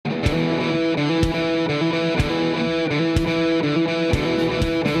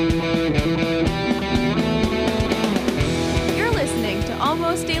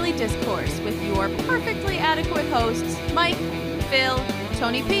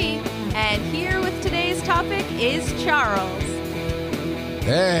me. And here with today's topic is Charles.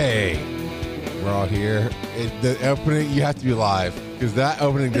 Hey, we're all here. The opening, you have to be live because that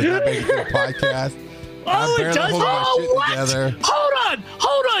opening does not make it to the podcast. Oh, it does? Oh, what? Together. Hold on.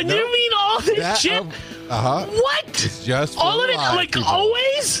 No, You mean all this shit? What? It's just all of it, like people.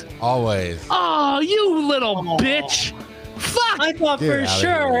 Always? Always. Oh, you little bitch. Fuck. I thought for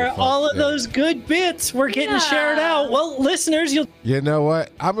sure all of those good bits were getting shared out. Well, listeners, You know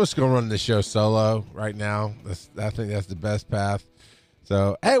what? I'm just going to run the show solo right now. I think that's the best path.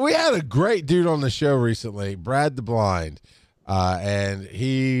 So, hey, we had a great dude on the show recently, Brad the Blind. And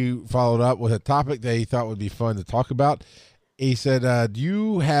he followed up with a topic that he thought would be fun to talk about. He said, do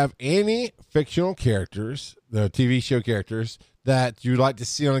you have any fictional characters, the TV show characters, that you'd like to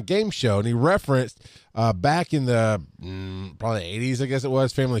see on a game show? And he referenced back in the probably 80s, I guess it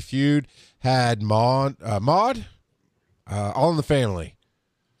was, Family Feud had Maude, All in the Family.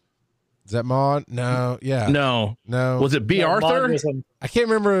 Is that Maude? No, yeah. No. Was it B. No, Arthur? I can't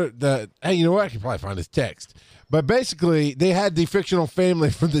remember hey, you know what? I can probably find his text. But basically, they had the fictional family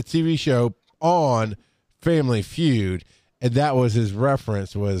from the TV show on Family Feud, and that was his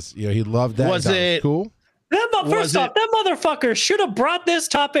reference. Was he loved that? Was it cool? First off, that motherfucker should have brought this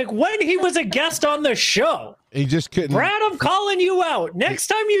topic when he was a guest on the show. He just couldn't. Brad, I'm calling you out. Next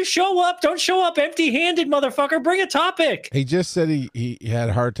time you show up, don't show up empty-handed, motherfucker. Bring a topic. He just said he had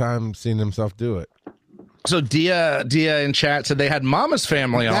a hard time seeing himself do it. So Dia in chat said they had Mama's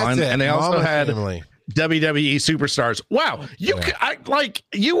Family on, and they also had Family. WWE Superstars. Wow,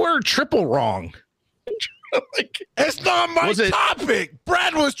 you were triple wrong. It's not my topic.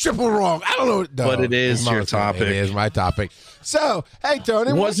 Brad was triple wrong. I don't know. No, but it is your topic. It is my topic. So, hey,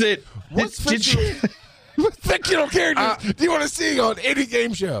 Tony. What's fictional characters do you want to see on any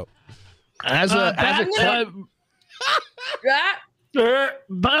game show? As a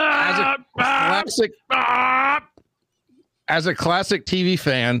classic TV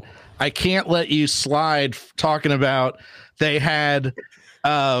fan, I can't let you slide talking about they had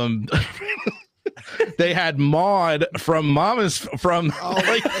Maude from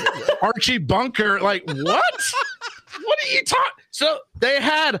Archie Bunker. Like, what? What are you talking? So they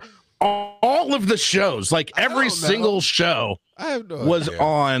had all of the shows, like every single show was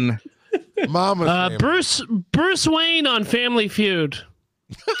on Mama's Bruce Wayne on Family Feud.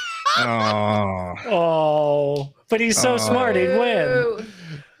 Oh, but he's so smart, he'd win.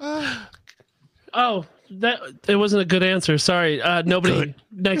 It wasn't a good answer. Sorry. Nobody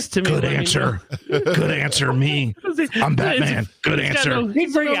next to me. Good answer. Good answer, me. I'm Batman. Good answer.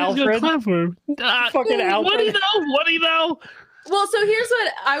 He'd bring Alfred. Fucking Alfred. What do you know? Well, so here's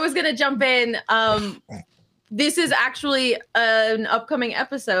what I was going to jump in. This is actually an upcoming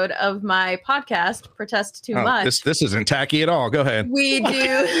episode of my podcast, Protest Too Much. This isn't tacky at all. Go ahead. We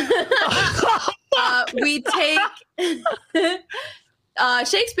do. We take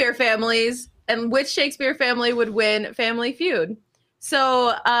Shakespeare families and which Shakespeare family would win Family Feud.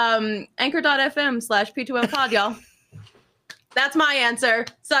 So anchor.fm/P2M pod, y'all. That's my answer.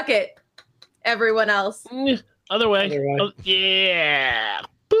 Suck it, everyone else. Other way. Oh, yeah.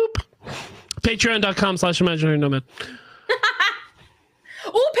 Boop. Patreon.com/imaginary nomad.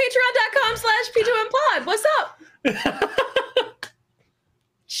 Patreon.com/P2M pod. What's up?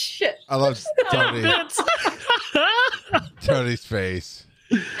 Shit. I love Tony's face.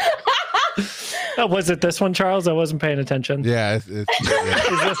 Was it this one, Charles? I wasn't paying attention. Yeah. Is this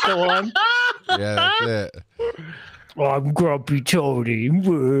the one? Yeah, that's it. I'm Grumpy Tony.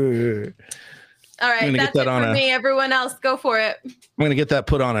 All right, that's it for me. Everyone else, go for it. I'm going to get that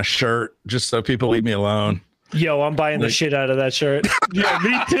put on a shirt just so people leave me alone. Yo, I'm buying the shit out of that shirt. Yeah,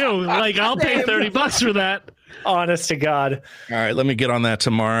 me too. Like, I'll pay $30 for that. Honest to God. All right, let me get on that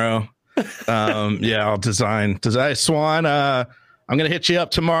tomorrow. I'll design Swan. I'm going to hit you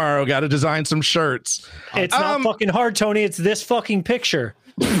up tomorrow. Got to design some shirts. It's not fucking hard, Tony. It's this fucking picture.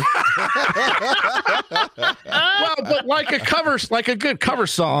 Well, but like a good cover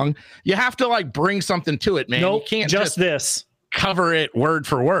song, you have to like bring something to it, man. Nope, you can't just this. Cover it word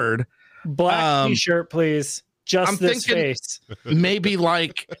for word. Black t-shirt, please. Just I'm this thinking face. Maybe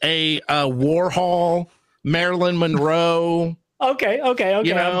like a Warhol, Marilyn Monroe. Okay.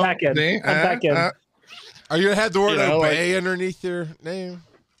 You know, I'm back in. I'm back in. Are you gonna have the word obey underneath your name?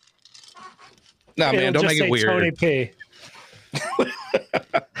 No, man, don't make it weird. Tony P.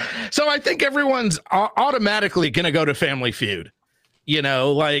 So I think everyone's automatically gonna go to Family Feud. You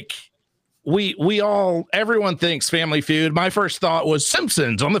know, like everyone thinks Family Feud. My first thought was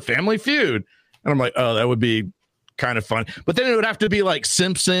Simpsons on the Family Feud. And I'm like, oh, that would be kind of fun. But then it would have to be like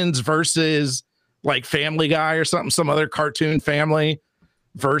Simpsons versus like Family Guy or something, some other cartoon family.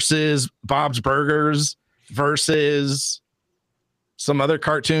 versus Bob's Burgers versus some other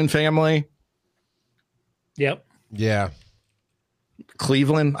cartoon family. Yep. Yeah.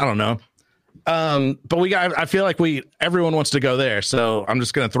 Cleveland. I don't know. But I feel like everyone wants to go there. So I'm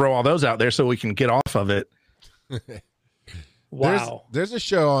just going to throw all those out there so we can get off of it. Wow. There's a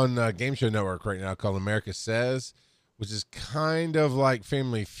show on Game Show Network right now called America Says, which is kind of like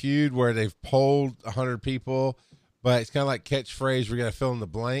Family Feud, where they've polled 100 people, but it's kind of like Catchphrase. We're going to fill in the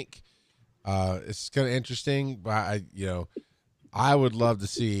blank. It's kind of interesting, but I would love to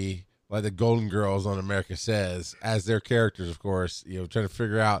see like the Golden Girls on America Says as their characters, of course, trying to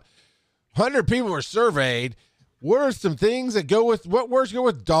figure out 100 people were surveyed. What are some things that what words go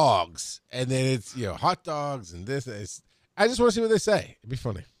with dogs? And then it's, hot dogs and this. I just want to see what they say. It'd be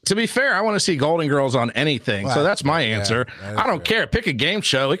funny. To be fair, I want to see Golden Girls on anything. Wow. So that's my answer. I don't care. Pick a game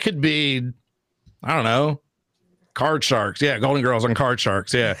show. It could be, I don't know, Card Sharks. Yeah, Golden Girls on Card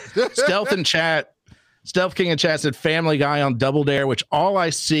Sharks. Yeah. Stealth King in chat said Family Guy on Double Dare, which all I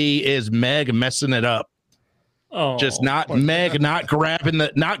see is Meg messing it up. Oh, just not grabbing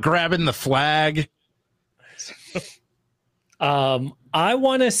the flag. I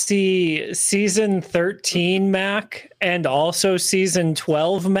want to see season 13 Mac and also season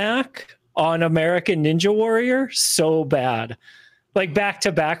 12 Mac on American Ninja Warrior so bad. Like back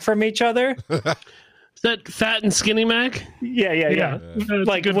to back from each other. Is that Fat and Skinny Mac? Yeah.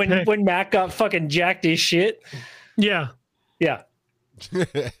 Like when Mac got fucking jacked as shit. Yeah.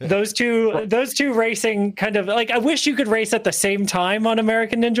 Those two racing kind of like, I wish you could race at the same time on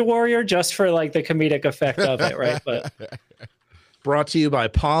American Ninja Warrior just for like the comedic effect of it, right? But brought to you by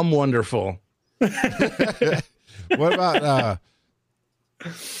Palm Wonderful. What about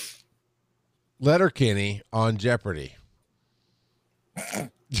Letterkenny on Jeopardy?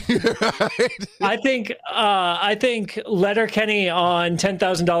 I think Letterkenny on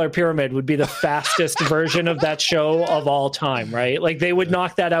 $10,000 Pyramid would be the fastest version of that show of all time, right? Like they would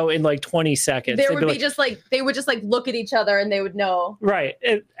knock that out in like 20 seconds. They would just look at each other and they would know. Right.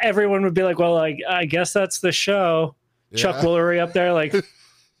 Everyone would be like, well, I guess that's the show. Yeah. Chuck Woolery up there like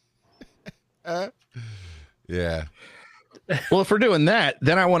yeah. Well, if we're doing that,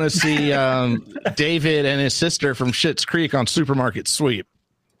 then I want to see David and his sister from Schitt's Creek on Supermarket Sweep.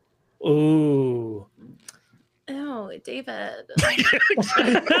 Ooh. Oh, David. That's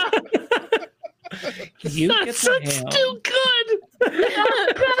too good.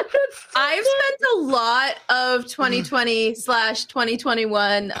 I've spent a lot of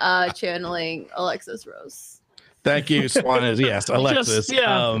 2020/2021 channeling Alexis Rose. Thank you, Swan. Yes, Alexis.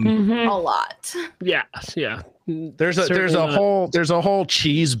 A lot. Yeah. There's a whole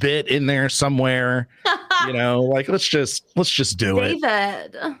cheese bit in there somewhere. Like let's just do it.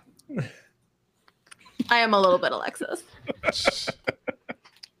 David. I am a little bit Alexis.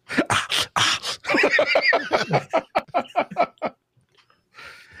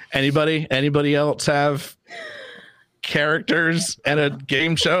 Anybody else have characters and a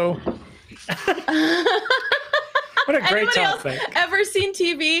game show? What a great Anybody topic. Else ever seen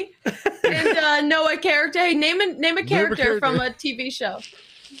TV and know a character? Hey, name a character from a TV show.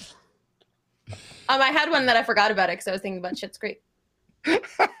 I had one that I forgot about it because I was thinking about Schitt's Creek.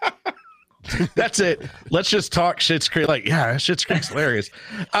 That's it. Let's just talk Schitt's Creek. Like, yeah, Schitt's Creek's hilarious.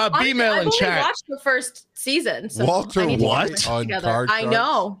 B-mail in chat. I watched the first season. So Walter White on Card Sharks? I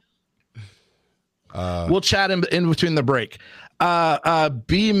know. We'll chat in between the break.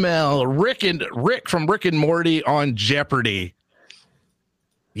 B-mail Rick from Rick and Morty on Jeopardy.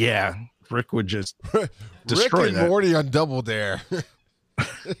 Yeah, Rick would just destroy Rick and Morty on Double Dare.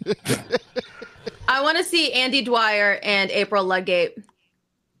 I want to see Andy Dwyer and April Ludgate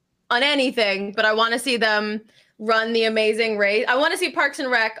on anything, but I want to see them run The Amazing Race. I want to see Parks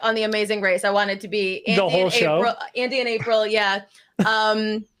and Rec on The Amazing Race. I want it to be Andy the whole show. Andy and April, yeah.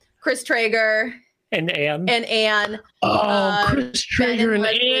 Chris Traeger and Anne. Oh, Chris Traeger and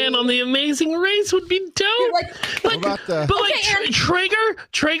Anne on The Amazing Race would be dope.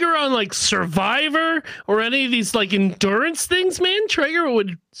 Traeger on like Survivor or any of these like endurance things, man. Traeger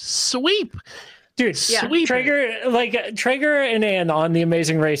would sweep. Dude, sweet. Traeger and Anne on The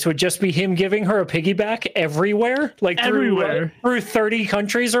Amazing Race would just be him giving her a piggyback everywhere, like through 30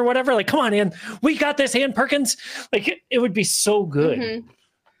 countries or whatever. Like, come on, Anne, we got this, Ann Perkins. Like, it would be so good. Mm-hmm.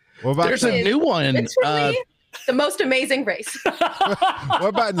 What about There's a new one. It's really the most amazing race. What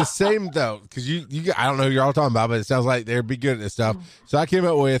about in the same though? Because you I don't know who you're all talking about, but it sounds like they'd be good at this stuff. So I came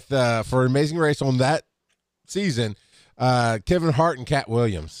up with for Amazing Race on that season, Kevin Hart and Cat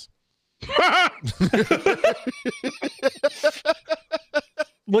Williams.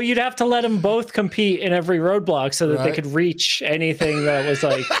 Well, you'd have to let them both compete in every roadblock so that they Right. could reach anything that was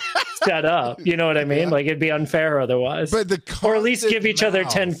like set up. You know what I mean? Yeah. Like it'd be unfair otherwise. But or at least give each other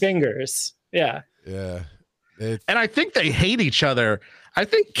 10 mouth. fingers. Yeah. Yeah. It's, And I think they hate each other. I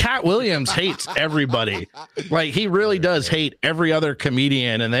think Cat Williams hates everybody. Like he really does hate every other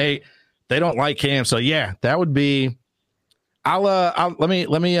comedian, and they don't like him. So yeah, that would be. I'll let me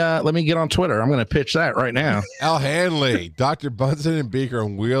get on Twitter. I'm going to pitch that right now. Al Hanley, Dr. Bunsen and Beaker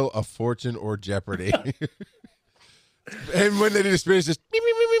on Wheel of Fortune or Jeopardy. And when they do the spin, it's just beep,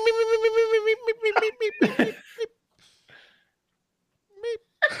 beep, beep, beep, beep, beep, beep, beep, beep, beep, beep, beep, beep.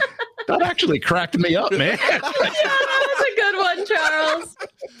 That actually cracked me up, man. Yeah, that was a good one, Charles.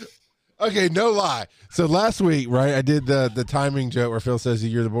 Okay, no lie. So last week, right, I did the timing joke where Phil says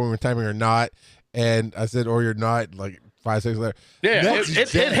you're the boy with timing or not, and I said or you're not, like 5 seconds later. Yeah,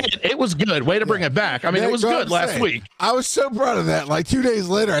 Next day- it was good. Way to bring it back. I mean, it was That's what good I'm last saying. week. I was so proud of that. Like 2 days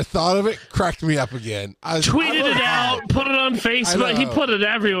later, I thought of it, cracked me up again. I Tweeted wrote it high. out, put it on Facebook. He know. put it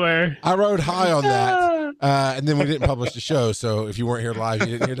everywhere. I rode high on that, and then we didn't publish the show. So if you weren't here live, you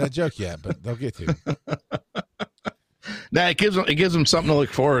didn't hear that joke yet. But they'll get to. Nah, it gives them something to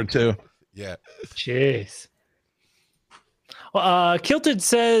look forward to. Yeah. Jeez. Kilted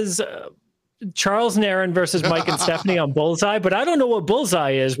says Charles and Aaron versus Mike and Stephanie on Bullseye, but I don't know what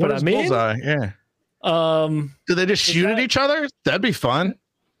Bullseye is. What But is I mean, Bullseye? Yeah. Do they just shoot at each other? That'd be fun.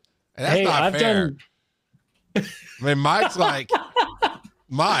 And that's hey, not I've fair. done. I mean, Mike's like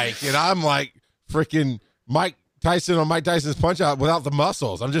Mike, and I'm like freaking Mike Tyson on Mike Tyson's Punch Out without the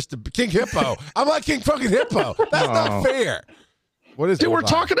muscles. I'm just a King Hippo. I'm like King fucking Hippo. That's not fair. What is Dude, we're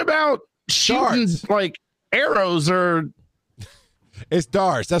Bullseye? talking about shooting Darts. like arrows or It's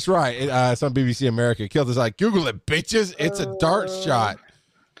darts. That's right. It's on BBC America. Kilter's like, Google it, bitches. It's a dart shot.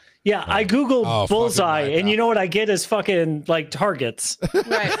 Yeah, I googled Oh, fucking Bullseye, right and you now. know what I get is fucking like targets.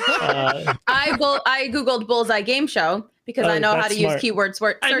 Right. I googled Bullseye Game Show because I know how that's to smart. use keyword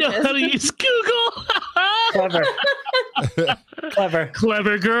searches. I know how to use Google. Clever, clever.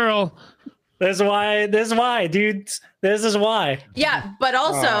 Clever girl. This is why, dudes. This is why. Yeah, but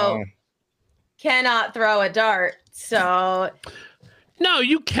also cannot throw a dart. So No,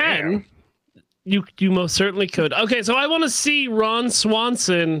 you can. You most certainly could. Okay, so I want to see Ron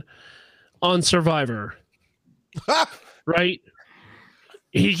Swanson on Survivor. Right?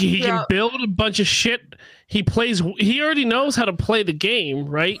 He Yeah. can build a bunch of shit. He already knows how to play the game,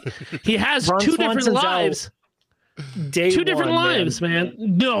 right? He has Ron two different Swanson's lives. Day Two different one, lives, man.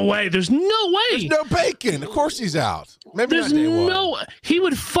 No way. There's no way. There's no bacon. Of course he's out. Maybe There's not day one. no. He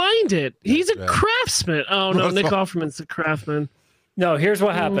would find it. He's a Yeah. craftsman. Oh no, Ron Nick Swan- Offerman's the craftsman. No, here's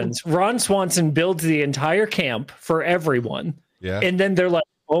what happens. Ron Swanson builds the entire camp for everyone. Yeah. And then they're like,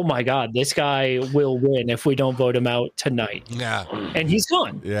 oh my God, this guy will win if we don't vote him out tonight. Yeah. And he's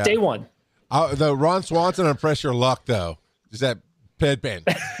gone. Yeah. Day one. The Ron Swanson on Press Your Luck, though. Just that bedpan.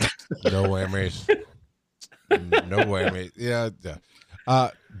 No whammies. No whammies. Yeah.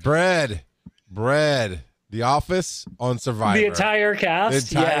 Bread. The Office on Survivor. The entire cast.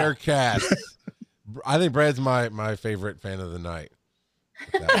 The entire cast. I think Brad's my favorite fan of the night.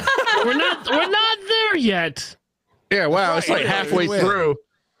 We're not there yet. yeah, wow, it's like Right. halfway Win. through.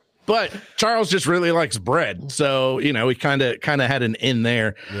 But Charles just really likes bread. So, you know, we kind of had an in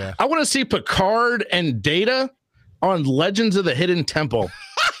there. Yeah. I want to see Picard and Data on Legends of the Hidden Temple.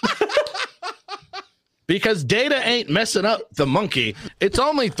 Because Data ain't messing up the monkey. It's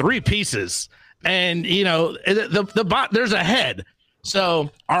only 3 pieces. And, you know, the bot, there's a head.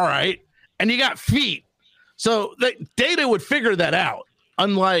 So, all right. And you got feet. So Data would figure that out,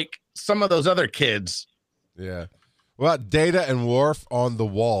 unlike some of those other kids. Yeah. What about Data and Worf on the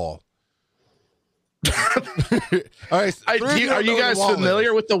wall? All right, Are you guys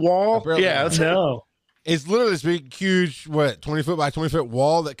familiar with the wall? Apparently Yeah. not. No. It's literally this big, huge, 20 foot by 20 foot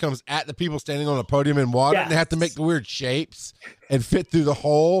wall that comes at the people standing on a podium in water, and they have to make the weird shapes and fit through the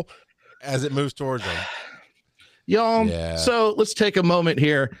hole as it moves towards them. Y'all, Yeah. so let's take a moment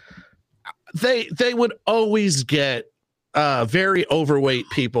here. They would always get very overweight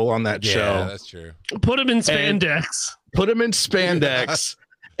people on that Yeah, show. that's true. Put him in spandex. Put them in spandex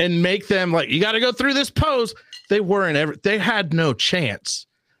and make them like, you got to go through this pose. They weren't they had no chance.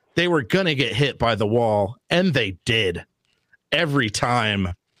 They were going to get hit by the wall, and they did every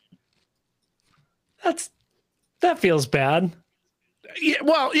time. That feels bad. Yeah,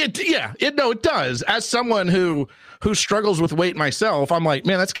 well, it does. As someone who struggles with weight myself, I'm like,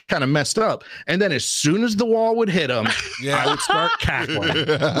 man, that's kind of messed up. And then as soon as the wall would hit him, Yeah. I would start cackling.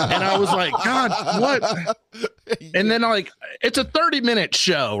 And I was like, God, what? And then like, it's a 30-minute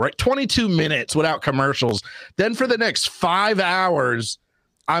show, right? 22 minutes without commercials. Then for the next 5 hours,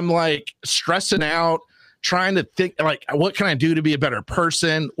 I'm like stressing out, trying to think like, what can I do to be a better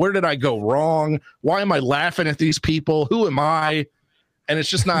person? Where did I go wrong? Why am I laughing at these people? Who am I? And it's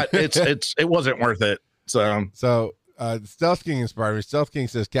just not. It wasn't worth it. So Stealth King inspired me. Stealth King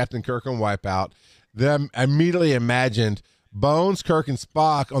says Captain Kirk on Wipeout. Then immediately imagined Bones, Kirk, and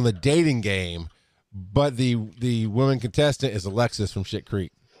Spock on the dating game, but the woman contestant is Alexis from Shit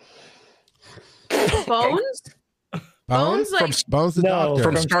Creek. Bones? Bones, like Bones the Doctor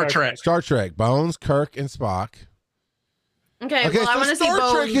from Star Trek. Star Trek. Bones, Kirk, and Spock. Okay, well, I want to see Bones.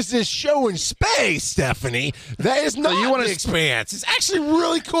 Star Trek is this show in space, Stephanie. That is not The Expanse. It's actually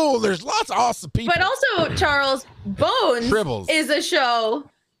really cool. There's lots of awesome people. But also, Charles, Bones Tribbles. is a show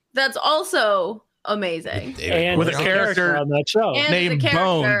that's also amazing. And with a character on that show named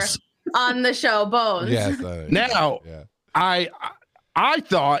Bones on the show Bones. Yes. Now, I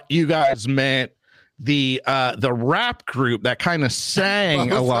thought you guys meant the rap group that kind of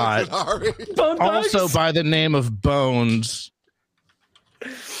sang a lot, also by the name of Bones.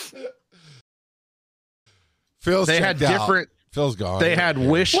 Phil's Phil's gone. They had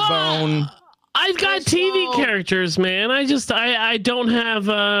Wishbone. I've got TV characters, man. I don't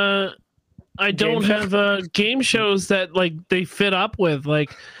have game shows that like they fit up with.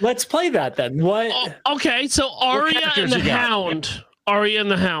 Like, let's play that then. What? Okay, so Arya and the Hound. Arya and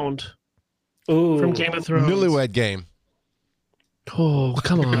the Hound. Ooh, from Game of Thrones. Newlywed Game. Oh,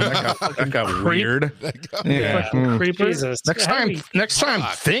 come on. that got weird. Creeper. Jesus. Next time,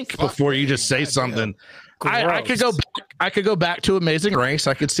 think before you just say something. I could go back to Amazing Race.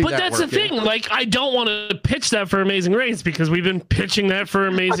 I could see but that's working. The thing. Like, I don't want to pitch that for Amazing Race because we've been pitching that for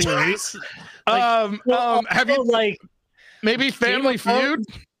Amazing Race. Have you like maybe Family Feud?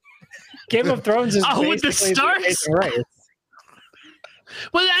 Game of Thrones is with the stars.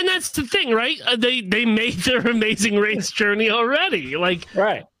 Well, and that's the thing, right? They made their Amazing Race journey already. Like,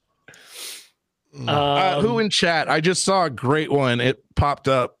 right. Who in chat? I just saw a great one. It popped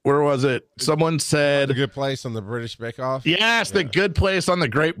up. Where was it? Someone said The Good Place on the British Bake Off. Yes, The Good Place on the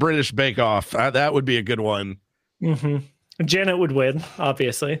Great British Bake Off. That would be a good one. Mm-hmm. Janet would win,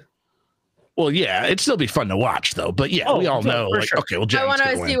 obviously. Well, yeah, it'd still be fun to watch, though. But yeah, we all know. Like, sure. Okay, well, Janet's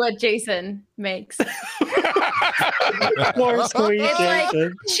I want to see what Jason makes. Poor sweet it's Jason.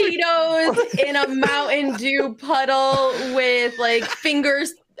 Like Cheetos in a Mountain Dew puddle with like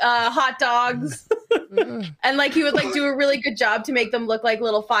fingers. Hot dogs, and like he would like do a really good job to make them look like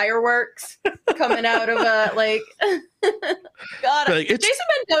little fireworks coming out of a like. God, like Jason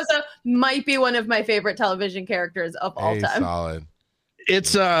Mendoza might be one of my favorite television characters of all time. Solid.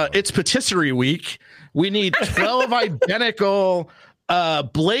 It's patisserie week. We need 12 identical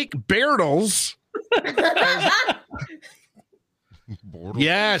Blake Bertles.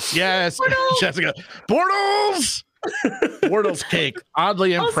 Yes, Bortles. Jessica Bortles. Bortles cake,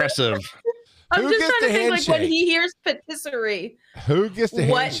 oddly impressive. I'm just trying to think, like when he hears patisserie. Who gets the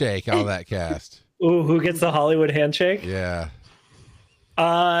handshake out of that cast? Ooh, who gets the Hollywood handshake? Yeah.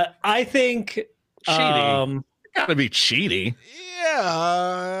 I think Cheaty. Gotta be Cheaty.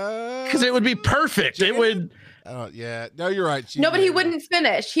 Yeah. Because it would be perfect. It would. Yeah. No, you're right. No, but he wouldn't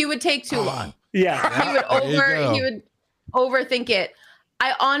finish. He would take too long. Yeah. He would overthink it.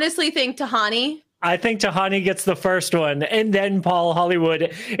 I honestly think Tahani. I think Tahani gets the first one, and then Paul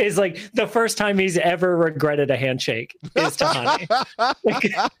Hollywood is like the first time he's ever regretted a handshake is Tahani.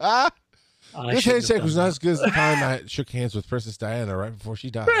 This handshake was not as good as the time I shook hands with Princess Diana right before she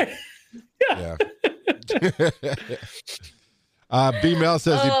died. Right. Yeah. B Mel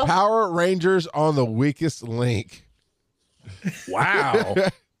says the Power Rangers on the weakest link. Wow.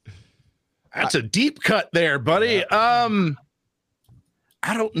 That's a deep cut there, buddy.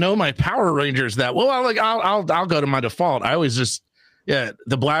 I don't know my Power Rangers that well. I'll go to my default. I always just the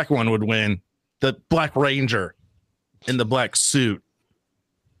black one would win. The Black Ranger in the black suit.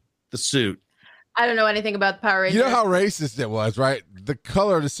 The suit. I don't know anything about the Power Rangers. You know how racist it was, right? The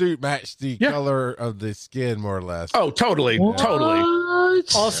color of the suit matched the color of the skin, more or less. Oh, totally. Totally.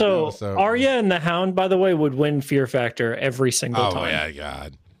 Also, Arya and the Hound, by the way, would win Fear Factor every single time. Oh, yeah,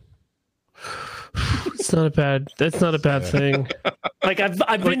 God. That's not a bad thing. Like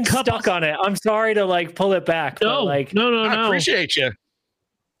I've been stuck on it. I'm sorry to like pull it back. No, but like no. I appreciate you.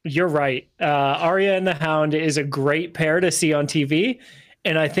 You're right. Arya and the Hound is a great pair to see on TV,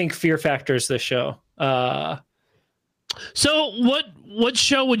 and I think Fear Factor's the show. So what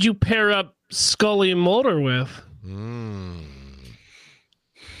show would you pair up Scully and Mulder with?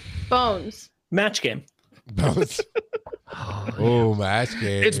 Bones. Match Game. Bones. Oh, Match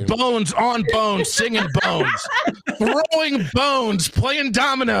Game. It's Bones on Bones, singing Bones, throwing Bones, playing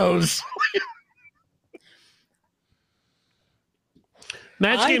dominoes.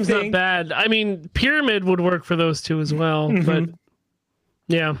 Match Game's not bad. I mean, Pyramid would work for those two as well, but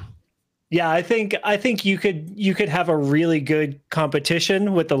yeah. Yeah, I think you could have a really good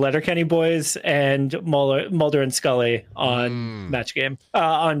competition with the Letterkenny boys and Mulder and Scully on Match Game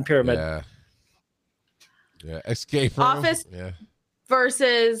on Pyramid. Yeah. Escape Room. Office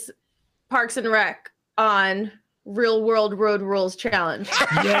versus Parks and Rec on Real World Road Rules Challenge.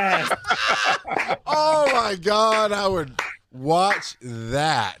 Yes. Oh my God, I would watch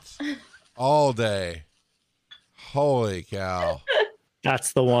that all day. Holy cow.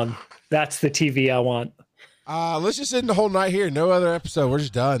 That's the one. That's the TV I want. Let's just end the whole night here. No other episode. We're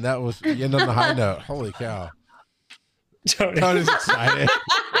just done. That was the end on the high note. Holy cow. Tony's excited.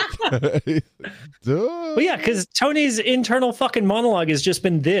 Well, yeah, because Tony's internal fucking monologue has just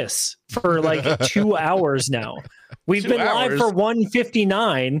been this for like 2 hours now. We've been live for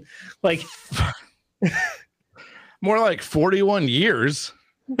 1:59. Like more like 41 years.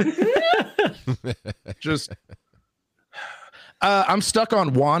 Just I'm stuck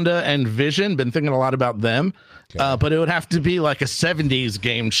on Wanda and Vision. Been thinking a lot about them, but it would have to be like a 70s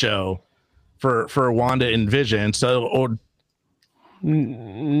game show for Wanda and Vision. So, I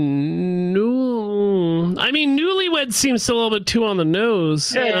mean, Newlywed seems a little bit too on the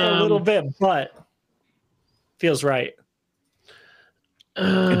nose. Yeah, a little bit, but feels right.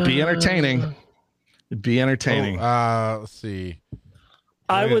 It'd be entertaining. It'd be entertaining. Let's see.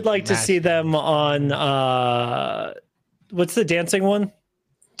 I would like to see them on. What's the dancing one?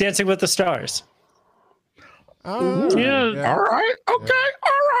 Dancing with the Stars. Oh, yeah. All right. Okay.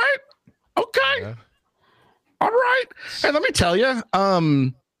 All right. Okay. Yeah. All right. And let me tell you,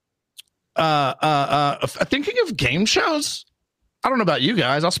 thinking of game shows, I don't know about you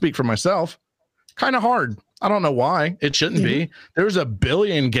guys. I'll speak for myself. Kind of hard. I don't know why. It shouldn't be. There's a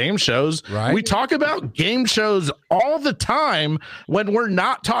billion game shows. Right. We talk about game shows all the time when we're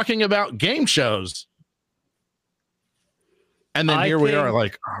not talking about game shows. And then we are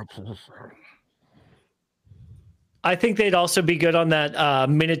like, I think they'd also be good on that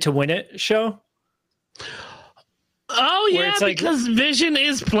Minute to Win It show. Oh yeah, because Vision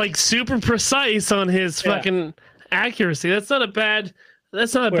is like super precise on his fucking accuracy. That's not a bad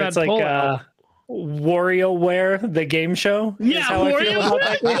pull. WarioWare, the game show. Yeah,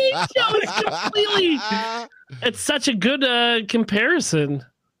 WarioWare, the game show is completely. It's such a good comparison.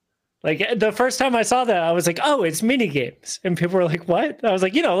 Like the first time I saw that, I was like, "Oh, it's mini games," and people were like, "What?" I was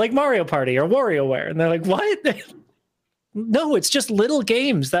like, like Mario Party or WarioWare, and they're like, "What?" No, it's just little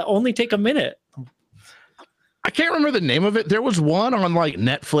games that only take a minute. I can't remember the name of it. There was one on like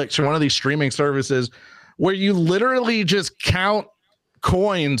Netflix or one of these streaming services where you literally just count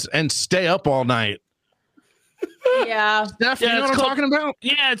coins and stay up all night. Yeah. Steph, you know what I'm talking about?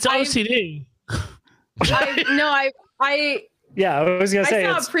 Yeah, it's OCD. Yeah, I was gonna say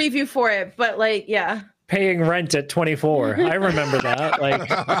I saw a preview for it, but paying rent at 24. I remember that. Like,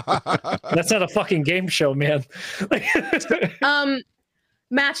 that's not a fucking game show, man.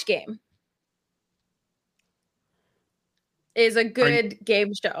 Match Game is a good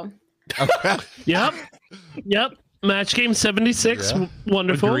game show. Okay. Yep. Match Game 76. Yeah.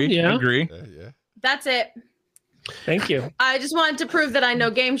 Wonderful. Agree. That's it. Thank you. I just wanted to prove that I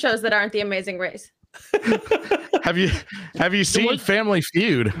know game shows that aren't The Amazing Race. Have you seen Family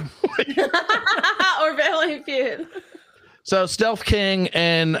Feud? Or Family Feud. So Stealth King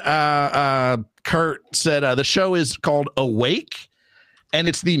and Kurt said the show is called Awake, and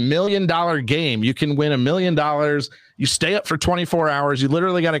it's the $1 million game. You can win $1 million. You stay up for 24 hours. You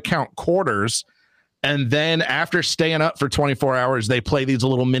literally got to count quarters, and then after staying up for 24 hours, they play these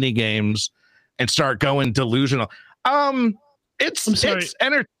little mini games and start going delusional.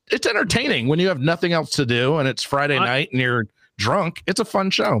 It's entertaining when you have nothing else to do and it's Friday night and you're drunk. It's a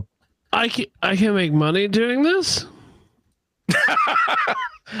fun show. I can make money doing this.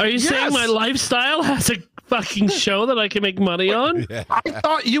 Are you saying my lifestyle has a fucking show that I can make money on? Yeah. I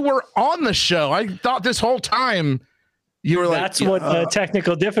thought you were on the show. I thought this whole time you were like, that's what the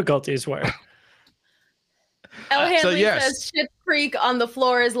technical difficulties were. El Hanley says Shit Creek on the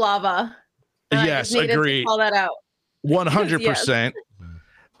floor is lava. Yes, agree. Call that out. 100%.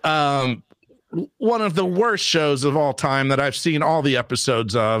 One of the worst shows of all time that I've seen all the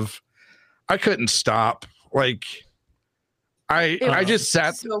episodes of. I couldn't stop. Like, I just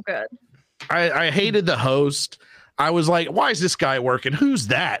sat. So good. I hated the host. I was like, why is this guy working? Who's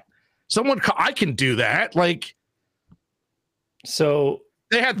that? I can do that. Like, so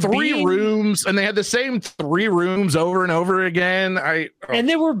they had three rooms and they had the same 3 rooms over and over again. And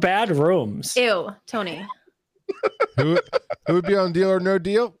they were bad rooms. Ew, Tony. Who would be on Deal or No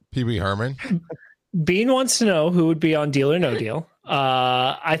Deal? Pee Wee Herman. Bean wants to know who would be on Deal or No Deal.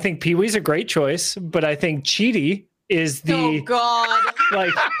 I think Pee-wee's a great choice, but I think Chidi is the Oh God!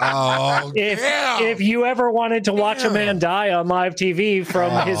 like. If you ever wanted to watch a man die on live TV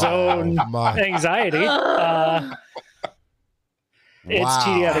from his own anxiety, it's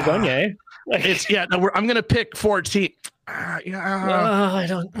Chidi Adegbenyi. It's I'm gonna pick 14. I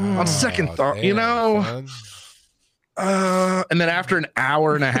don't. On second thought, and then after an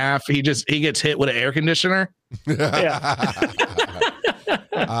hour and a half, he gets hit with an air conditioner,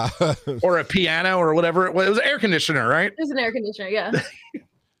 or a piano or whatever it was. It was an air conditioner, right? It was an air conditioner, yeah.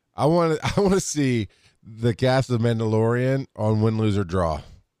 I want to see the cast of Mandalorian on Win, Lose, or Draw.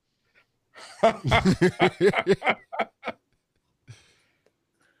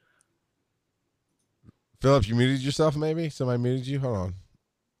 Philip, you muted yourself, maybe? Somebody muted you? Hold on.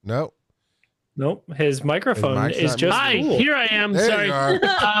 Nope. His microphone is just Hi, cool. Here I am. There Sorry. you are.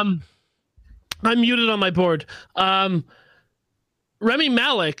 I'm muted on my board. Remy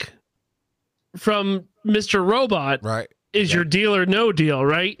Malek from Mr. Robot Right. is your deal or no deal,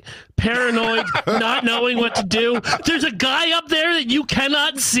 right? Paranoid, not knowing what to do. There's a guy up there that you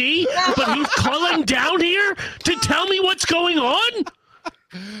cannot see, but he's calling down here to tell me what's going on.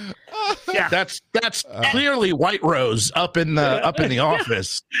 Yeah, that's clearly White Rose up in the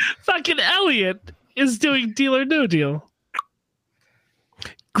office. Fucking Elliot is doing deal or no deal.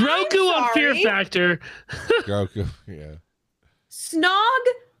 Grogu on Fear Factor. Grogu, yeah. Snog,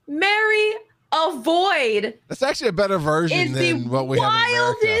 marry, avoid. That's actually a better version than what we have in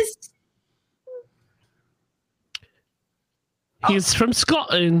America. He's from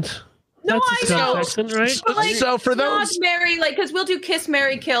Scotland. No, That's a I know. accent, right? But, like, So for Snog, those, marry, like, because we'll do kiss,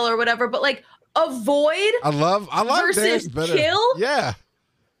 marry, kill or whatever, but like avoid I love versus better. kill. Yeah.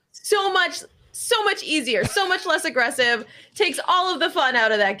 So much easier, so much less aggressive, takes all of the fun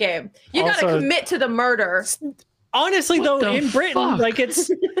out of that game. You got to Also- commit to the murder. Honestly, What though, the in Britain, fuck? like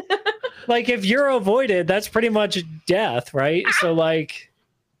it's like if you're avoided, that's pretty much death, right? So like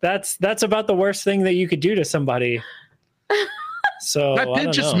that's about the worst thing that you could do to somebody. So that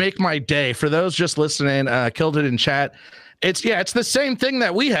did just make my day. For those just listening, killed it in chat. It's the same thing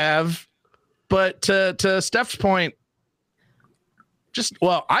that we have, but to Steph's point,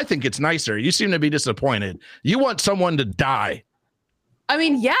 I think it's nicer. You seem to be disappointed. You want someone to die. I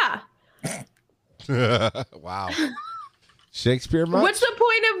mean, yeah. Wow. Shakespeare much? What's the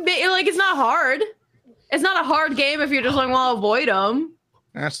point of like? It's not hard. It's not a hard game if you're just like, well, avoid them.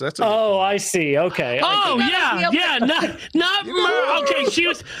 That's I see. Okay. Oh yeah, not murder. Okay,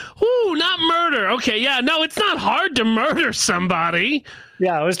 not murder. Okay, yeah, no, it's not hard to murder somebody.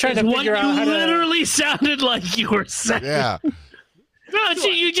 Yeah, I was trying to What figure out how you to. literally sounded like you were saying. Yeah. No,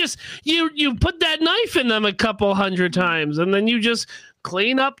 you just you put that knife in them a couple hundred times, and then you just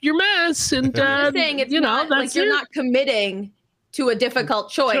clean up your mess. And I'm saying it's not like you're not committing to a difficult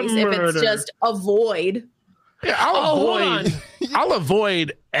choice if it's just avoid. Yeah, I'll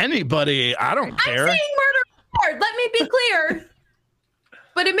avoid anybody. I don't care. I'm saying murder hard. Let me be clear.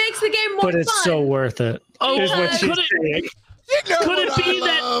 But it makes the game more But it's fun. so worth it. Oh, Is what she's could saying. it be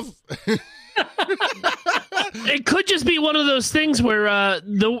that? It could just be one of those things where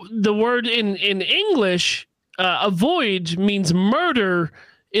the word in English avoid means murder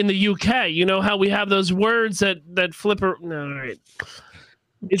in the UK. You know how we have those words that flip. No, all right.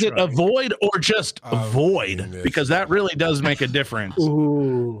 Is it avoid or just avoid? Because that really does make a difference.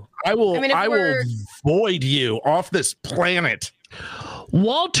 Ooh. I will we're- void you off this planet.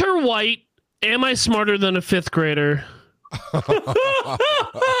 Walter White. Am I smarter than a fifth grader?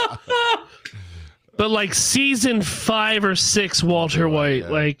 But like season 5 or 6, Walter White,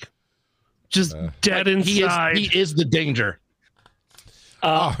 like just dead inside. He is the danger.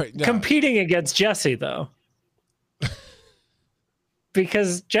 Right, no. Competing against Jesse, though.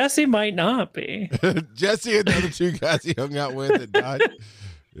 Because Jesse might not be. Jesse and the other two guys he hung out with that died.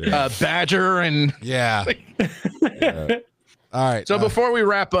 Yeah. Badger and Yeah. All right. so before we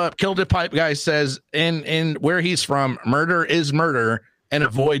wrap up, Killed It Pipe Guy says in where he's from, murder is murder and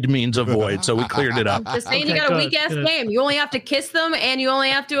avoid means avoid. So we cleared it up. Just saying, Okay, you got a good, weak ass good. game. You only have to kiss them and you only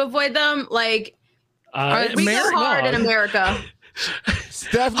have to avoid them. Like we go hard in America.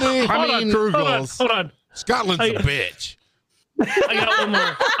 Stephanie Krugels. Hold on. Scotland's a bitch. I got one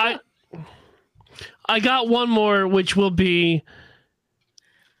more. I got one more, which will be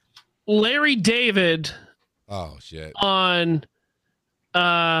Larry David Oh shit. on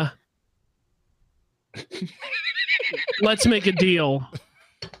Let's Make a Deal.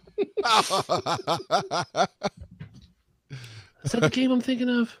 Is that the game I'm thinking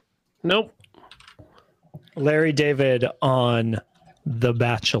of? Nope. Larry David on The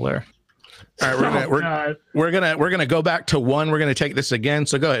Bachelor. All right, we're gonna go back to one. We're gonna take this again.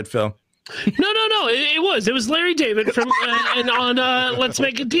 So go ahead, Phil. No. It was Larry David from and on Let's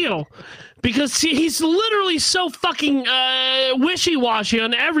Make a Deal, because he's literally so fucking wishy-washy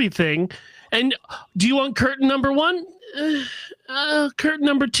on everything. And do you want curtain number 1? Curtain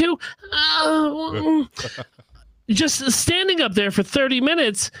number 2? Just standing up there for 30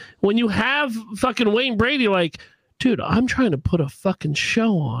 minutes when you have fucking Wayne Brady like, dude, I'm trying to put a fucking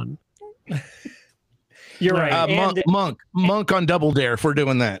show on. You're right. Monk on Double Dare if we're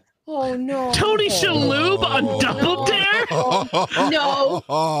doing that. Oh no. Tony Shalhoub on Double Dare? No.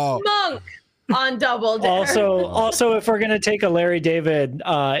 Monk on Double Dare. Also, if we're gonna take a Larry David,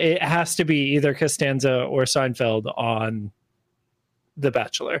 it has to be either Costanza or Seinfeld on The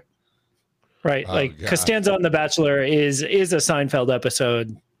Bachelor. Right? God. Costanza on The Bachelor is a Seinfeld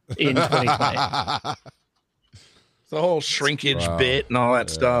episode in 2020. The whole shrinkage bit and all that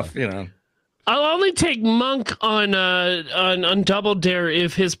stuff, you know. I'll only take Monk on Double Dare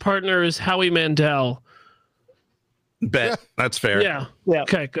if his partner is Howie Mandel. Bet. That's fair. Yeah.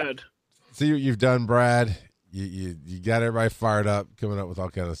 Okay, good. See what you've done, Brad. You got everybody fired up, coming up with all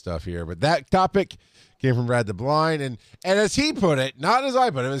kind of stuff here. But that topic came from Brad the Blind, and as he put it, not as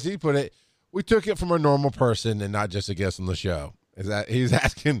I put it, as he put it, we took it from a normal person and not just a guest on the show. Is that he's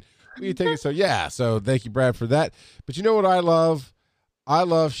asking, will you take it? So thank you, Brad, for that. But you know what I love? I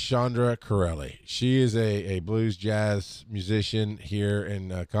love Chandra Corelli. She is a blues jazz musician here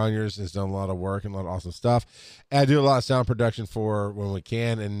in Conyers. Has done a lot of work and a lot of awesome stuff. And I do a lot of sound production for her when we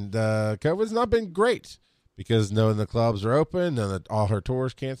can. And COVID's not been great because none of the clubs are open and all her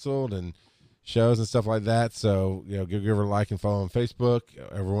tours canceled and shows and stuff like that. So, give her a like and follow on Facebook.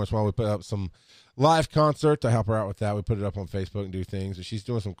 Every once in a while we put up some live concert to help her out with that. We put it up on Facebook and do things. So she's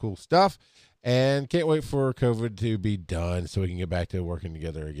doing some cool stuff. And can't wait for COVID to be done so we can get back to working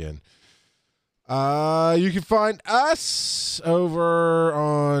together again. You can find us over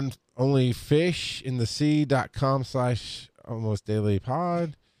on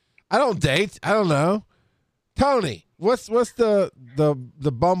onlyfishinthesea.com/almostdailypod. I don't date. I don't know. Tony, what's the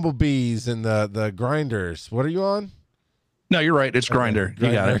bumblebees and the grinders? What are you on? No, you're right. It's Grindr.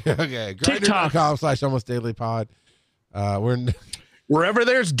 You got it. Okay. Grindr.com/almostdailypod. We're in... Wherever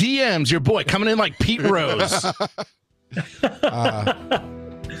there's DMs, your boy coming in like Pete Rose.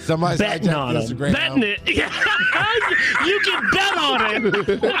 Somebody's betting on him. Betting it. You can bet on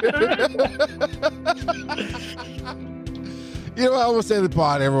it. Almost Daily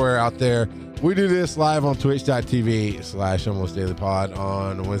Pod everywhere out there. We do this live on twitch.tv/Almost Daily Pod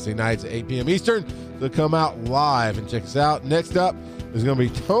on Wednesday nights at 8 p.m. Eastern. So come out live and check us out. Next up is going to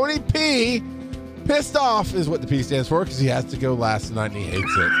be Tony P. Pissed off is what the P stands for because he has to go last tonight and he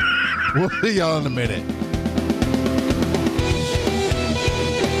hates it. We'll see y'all in a minute.